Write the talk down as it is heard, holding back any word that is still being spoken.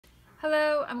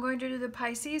Hello, I'm going to do the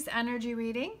Pisces energy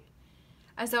reading.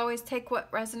 As always, take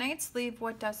what resonates, leave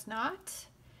what does not.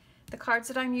 The cards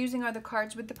that I'm using are the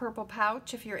cards with the purple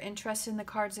pouch. If you're interested in the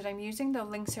cards that I'm using, the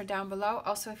links are down below.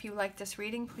 Also, if you like this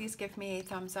reading, please give me a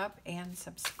thumbs up and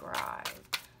subscribe.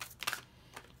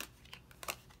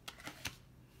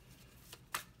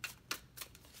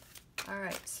 All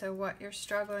right, so what you're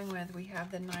struggling with, we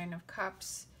have the Nine of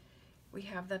Cups, we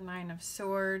have the Nine of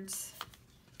Swords,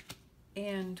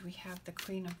 and we have the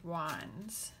Queen of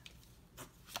Wands.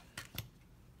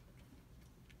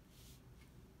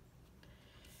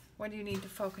 What do you need to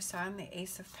focus on? The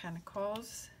Ace of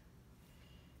Pentacles,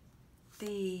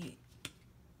 the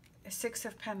Six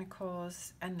of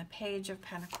Pentacles, and the Page of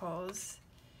Pentacles.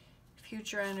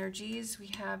 Future energies, we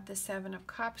have the Seven of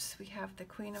Cups, we have the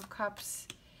Queen of Cups,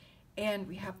 and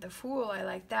we have the Fool. I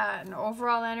like that. And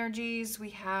overall energies,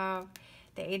 we have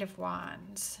the Eight of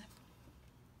Wands.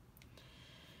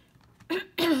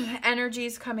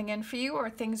 Energies coming in for you, or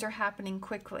things are happening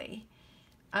quickly.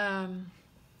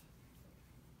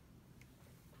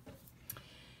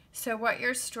 So what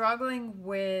you're struggling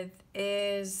with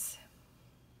is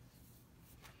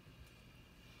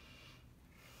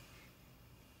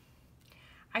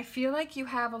I feel like you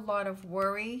have a lot of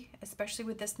worry, especially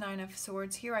with this Nine of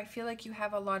Swords here. I feel like you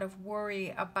have a lot of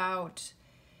worry about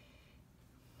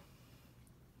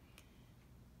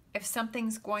if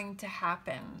something's going to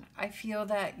happen. I feel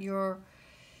that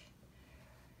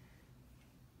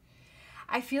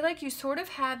I feel like you sort of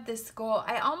had this goal.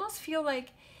 I almost feel like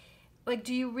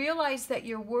do you realize that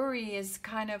your worry is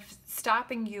kind of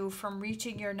stopping you from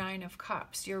reaching your Nine of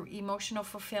Cups, your emotional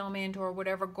fulfillment, or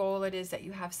whatever goal it is that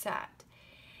you have set?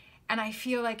 And I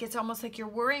feel like it's almost like you're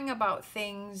worrying about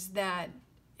things that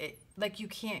like you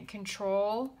can't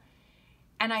control.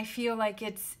 And I feel like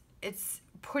it's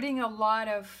putting a lot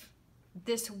of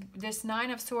this Nine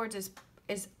of Swords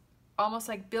is almost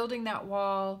like building that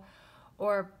wall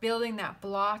or building that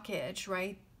blockage,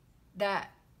 right?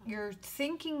 That you're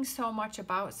thinking so much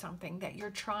about something, that you're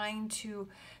trying to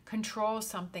control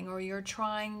something, or you're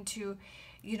trying to,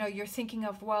 you know, you're thinking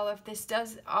of, well, if this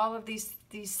does all of these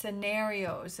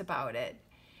scenarios about it.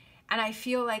 And I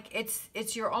feel like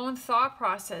it's your own thought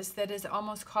process that is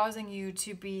almost causing you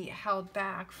to be held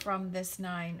back from this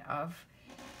Nine of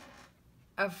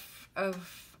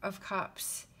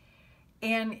Cups.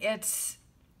 And it's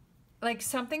like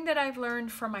something that I've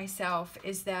learned for myself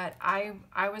is that I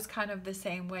was kind of the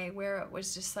same way, where it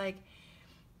was just like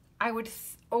I would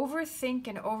overthink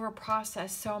and overprocess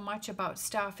so much about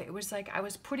stuff. It was like I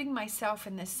was putting myself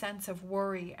in this sense of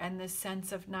worry and this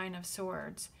sense of Nine of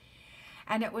Swords.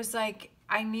 And it was like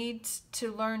I need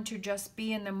to learn to just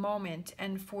be in the moment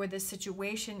and for the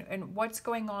situation and what's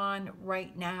going on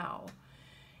right now.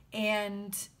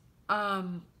 And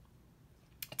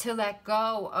to let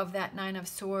go of that Nine of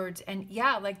Swords. And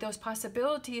yeah, like those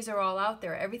possibilities are all out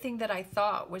there. Everything that I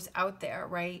thought was out there,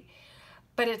 right?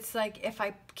 But it's like if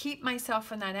I keep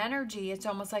myself in that energy, it's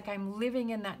almost like I'm living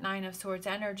in that Nine of Swords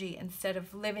energy instead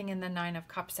of living in the Nine of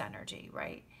Cups energy,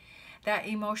 right? That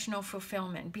emotional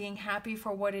fulfillment, being happy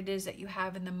for what it is that you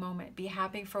have in the moment, be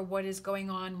happy for what is going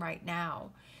on right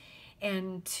now,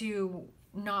 and to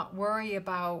not worry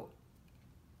about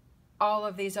all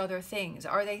of these other things.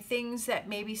 Are they things that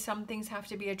maybe some things have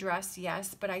to be addressed?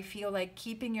 Yes, but I feel like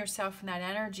keeping yourself in that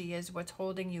energy is what's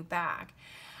holding you back.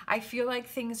 I feel like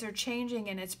things are changing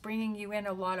and it's bringing you in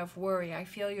a lot of worry. I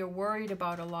feel you're worried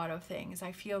about a lot of things.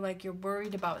 I feel like you're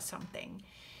worried about something.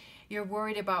 You're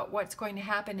worried about what's going to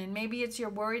happen, and maybe it's you're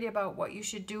worried about what you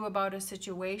should do about a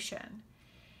situation.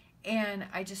 And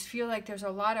I just feel like there's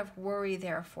a lot of worry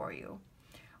there for you.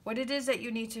 What it is that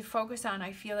you need to focus on,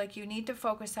 I feel like you need to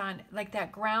focus on like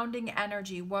that grounding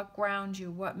energy. What grounds you?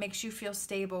 What makes you feel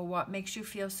stable? What makes you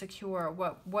feel secure?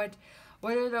 What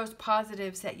are those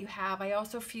positives that you have? I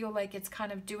also feel like it's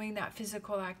kind of doing that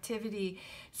physical activity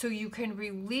so you can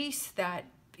release that.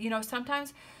 You know,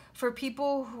 sometimes for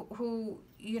people who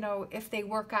you know, if they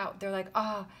work out, they're like,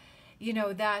 oh, you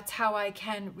know, that's how I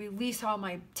can release all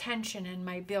my tension and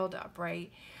my buildup,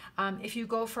 right? If you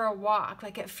go for a walk,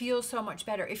 like it feels so much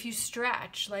better. If you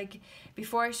stretch, like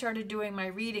before I started doing my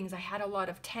readings, I had a lot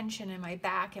of tension in my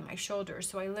back and my shoulders.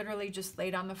 So I literally just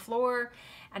laid on the floor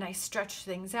and I stretched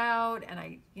things out, and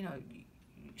I, you know,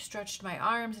 stretched my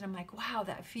arms, and I'm like, wow,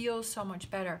 that feels so much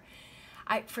better.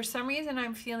 For some reason,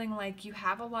 I'm feeling like you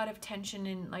have a lot of tension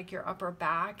in like your upper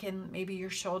back and maybe your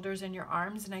shoulders and your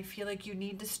arms, and I feel like you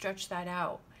need to stretch that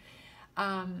out.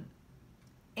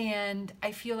 And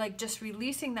I feel like just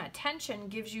releasing that tension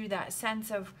gives you that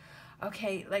sense of,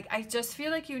 okay, like I just feel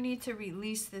like you need to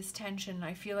release this tension.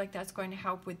 I feel like that's going to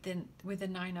help with the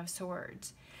Nine of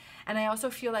Swords. And I also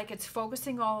feel like it's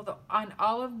focusing on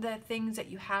all of the things that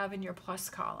you have in your plus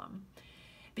column.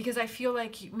 Because I feel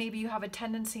like maybe you have a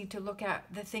tendency to look at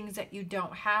the things that you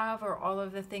don't have, or all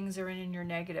of the things are in your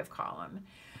negative column.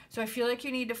 So I feel like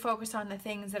you need to focus on the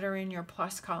things that are in your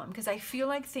plus column, because I feel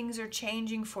like things are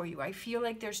changing for you. I feel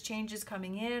like there's changes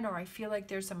coming in, or I feel like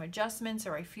there's some adjustments,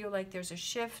 or I feel like there's a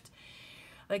shift.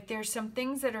 Like there's some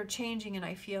things that are changing, and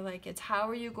I feel like it's how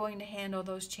are you going to handle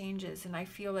those changes? And I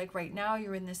feel like right now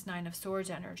you're in this Nine of Swords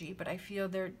energy, but I feel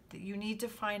you need to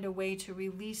find a way to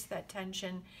release that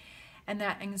tension and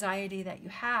that anxiety that you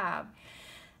have.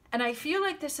 And I feel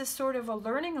like this is sort of a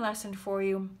learning lesson for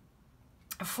you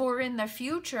for in the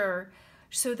future,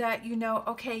 so that you know,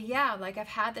 okay, yeah, like I've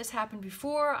had this happen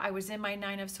before. I was in my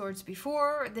Nine of Swords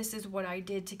before. This is what I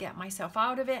did to get myself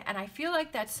out of it. And I feel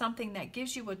like that's something that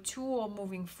gives you a tool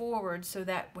moving forward, so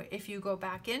that if you go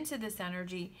back into this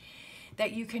energy,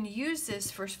 that you can use this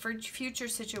for future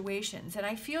situations. And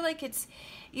I feel like it's,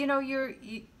 you know,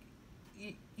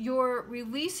 you're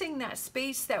releasing that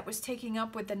space that was taking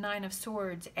up with the Nine of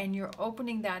Swords, and you're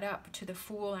opening that up to the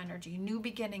Fool energy, new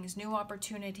beginnings, new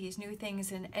opportunities, new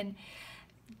things. And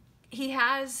he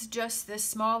has just this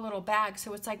small little bag,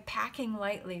 so it's like packing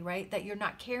lightly, right? That you're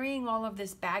not carrying all of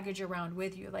this baggage around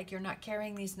with you, like you're not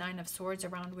carrying these Nine of Swords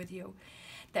around with you.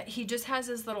 That he just has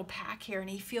his little pack here, and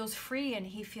he feels free and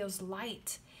he feels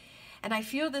light. And I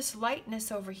feel this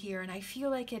lightness over here, and I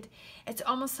feel like it's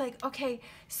almost like, okay,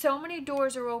 so many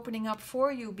doors are opening up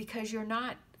for you, because you're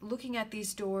not looking at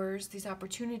these doors, these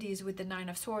opportunities with the Nine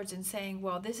of Swords and saying,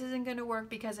 well, this isn't going to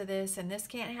work because of this, and this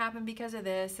can't happen because of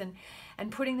this,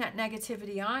 and putting that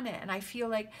negativity on it. And I feel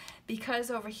like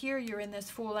because over here you're in this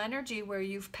Fool energy where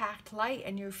you've packed light,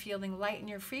 and you're feeling light and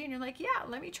you're free, and you're like, yeah,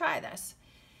 let me try this.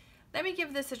 Let me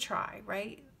give this a try,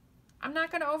 right? I'm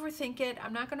not going to overthink it.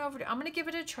 I'm going to give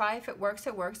it a try. If it works,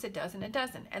 it works. It doesn't, it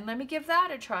doesn't. And let me give that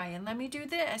a try, and let me do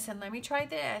this, and let me try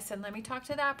this, and let me talk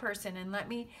to that person, and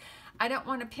I don't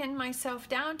want to pin myself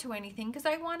down to anything, because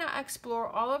I want to explore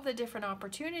all of the different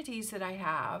opportunities that I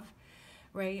have,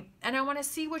 right? And I want to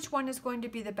see which one is going to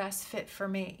be the best fit for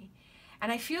me.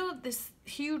 And I feel this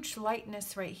huge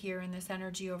lightness right here in this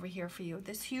energy over here for you,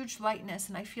 this huge lightness.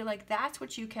 And I feel like that's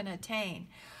what you can attain.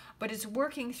 But it's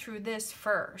working through this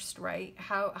first, right?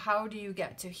 How do you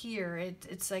get to here?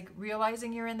 It's like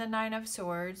realizing you're in the Nine of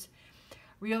Swords,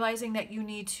 realizing that you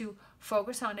need to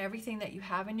focus on everything that you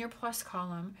have in your plus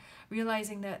column,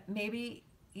 realizing that maybe,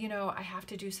 you know, I have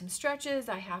to do some stretches,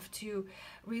 I have to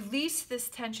release this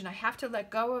tension, I have to let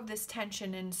go of this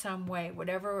tension in some way,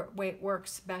 whatever way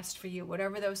works best for you,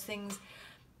 whatever those things,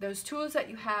 those tools that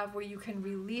you have where you can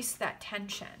release that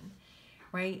tension.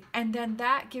 Right? And then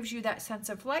that gives you that sense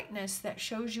of lightness that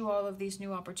shows you all of these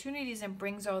new opportunities and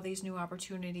brings all these new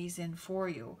opportunities in for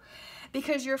you.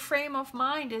 Because your frame of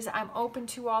mind is, I'm open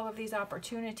to all of these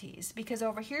opportunities. Because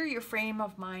over here, your frame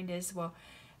of mind is, well,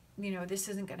 you know, this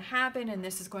isn't going to happen, and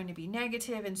this is going to be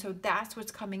negative. And so that's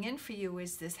what's coming in for you,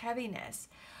 is this heaviness.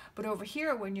 But over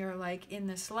here, when you're like in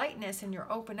this lightness and you're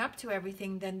open up to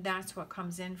everything, then that's what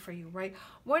comes in for you, right?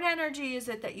 What energy is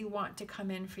it that you want to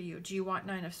come in for you? Do you want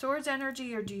Nine of Swords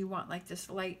energy, or do you want like this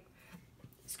light,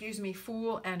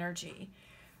 Fool energy,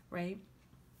 right?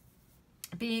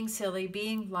 Being silly,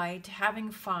 being light,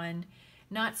 having fun,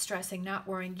 not stressing, not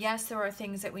worrying. Yes, there are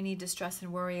things that we need to stress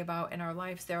and worry about in our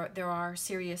lives. There are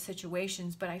serious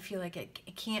situations, but I feel like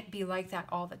it can't be like that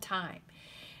all the time,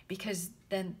 because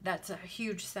then that's a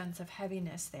huge sense of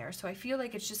heaviness there. So I feel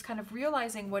like it's just kind of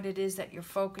realizing what it is that you're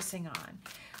focusing on,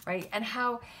 right? And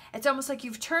how it's almost like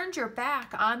you've turned your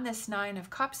back on this Nine of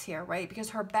Cups here, right?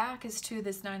 Because her back is to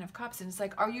this Nine of Cups. And it's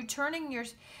like, are you turning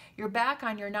your back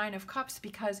on your Nine of Cups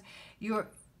because you're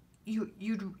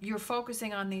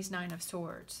focusing on these Nine of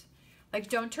Swords? Like,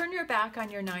 don't turn your back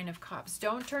on your Nine of Cups.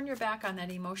 Don't turn your back on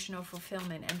that emotional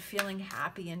fulfillment and feeling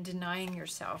happy and denying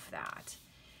yourself that,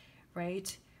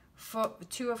 right?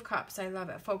 Two of Cups, I love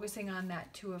it. Focusing on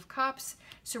that Two of Cups,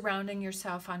 surrounding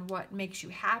yourself on what makes you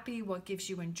happy, what gives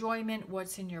you enjoyment,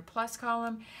 what's in your plus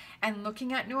column, and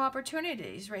looking at new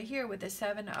opportunities right here with the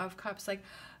Seven of Cups. Like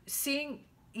seeing,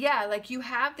 yeah, like you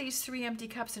have these 3 empty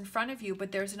cups in front of you,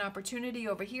 but there's an opportunity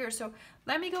over here. So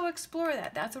let me go explore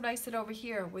that. That's what I said over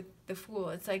here with the Fool.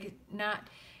 It's like not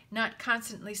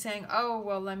constantly saying, oh,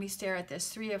 well, let me stare at this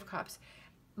 3 of Cups.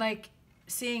 Like,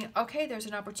 seeing, okay, there's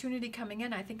an opportunity coming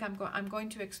in. I think I'm going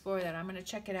to explore that. I'm going to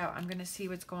check it out. I'm going to see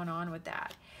what's going on with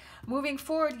that. Moving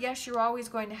forward, yes, you're always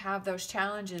going to have those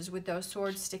challenges with those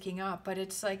swords sticking up, but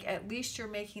it's like at least you're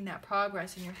making that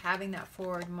progress and you're having that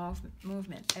forward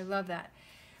movement. I love that.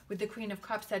 With the Queen of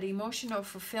Cups, that emotional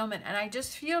fulfillment. And I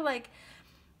just feel like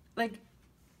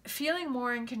feeling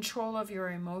more in control of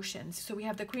your emotions. So we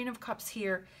have the Queen of Cups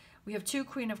here. We have 2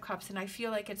 Queen of Cups, and I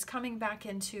feel like it's coming back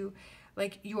into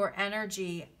like your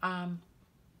energy,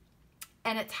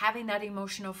 and it's having that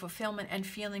emotional fulfillment and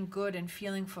feeling good and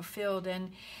feeling fulfilled.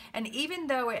 And even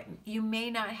though you may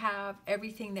not have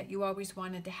everything that you always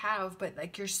wanted to have, but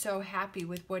like you're so happy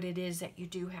with what it is that you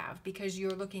do have, because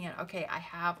you're looking at, okay, I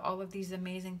have all of these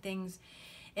amazing things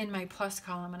in my plus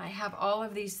column, and I have all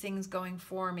of these things going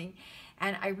for me,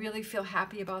 and I really feel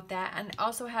happy about that. And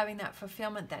also having that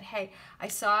fulfillment that, hey, I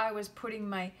saw I was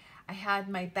putting I had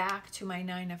my back to my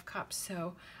 9 of Cups,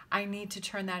 so I need to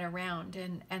turn that around,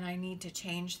 and I need to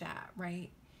change that, right?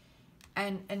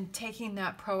 And taking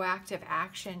that proactive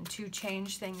action to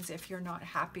change things if you're not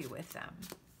happy with them.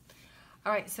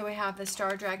 All right, so we have the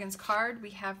Star Dragons card.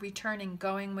 We have returning,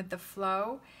 going with the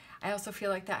flow. I also feel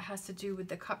like that has to do with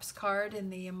the Cups card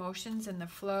and the emotions and the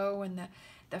flow and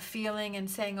the feeling, and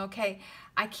saying, okay,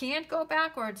 I can't go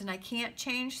backwards and I can't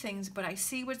change things, but I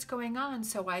see what's going on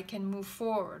so I can move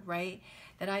forward, right?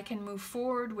 That I can move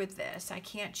forward with this. I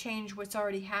can't change what's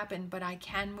already happened, but I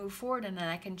can move forward, and then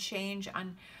I can change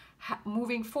on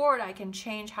moving forward. I can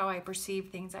change how I perceive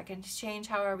things. I can change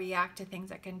how I react to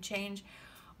things. I can change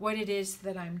what it is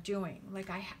that I'm doing. Like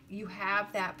you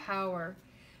have that power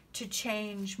to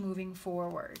change moving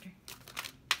forward.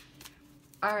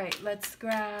 All right, let's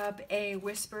grab a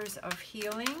Whispers of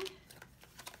Healing.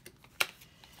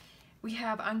 We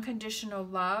have unconditional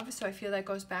love. So I feel that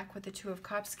goes back with the 2 of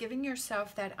Cups, giving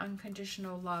yourself that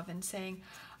unconditional love and saying,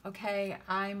 okay,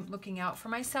 I'm looking out for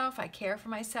myself. I care for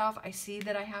myself. I see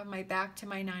that I have my back to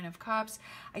my 9 of Cups.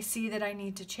 I see that I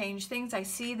need to change things. I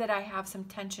see that I have some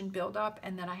tension build up,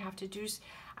 and that I have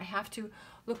to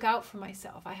look out for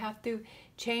myself. I have to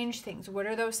change things. What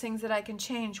are those things that I can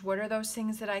change? What are those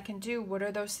things that I can do? What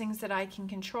are those things that I can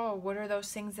control? What are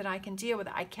those things that I can deal with?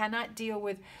 I cannot deal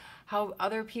with how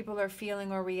other people are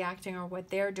feeling or reacting or what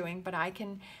they're doing, but I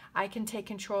can take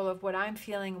control of what I'm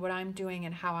feeling, what I'm doing,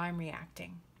 and how I'm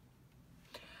reacting.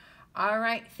 All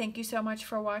right, thank you so much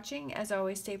for watching. As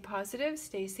always, stay positive,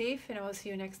 stay safe, and I will see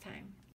you next time.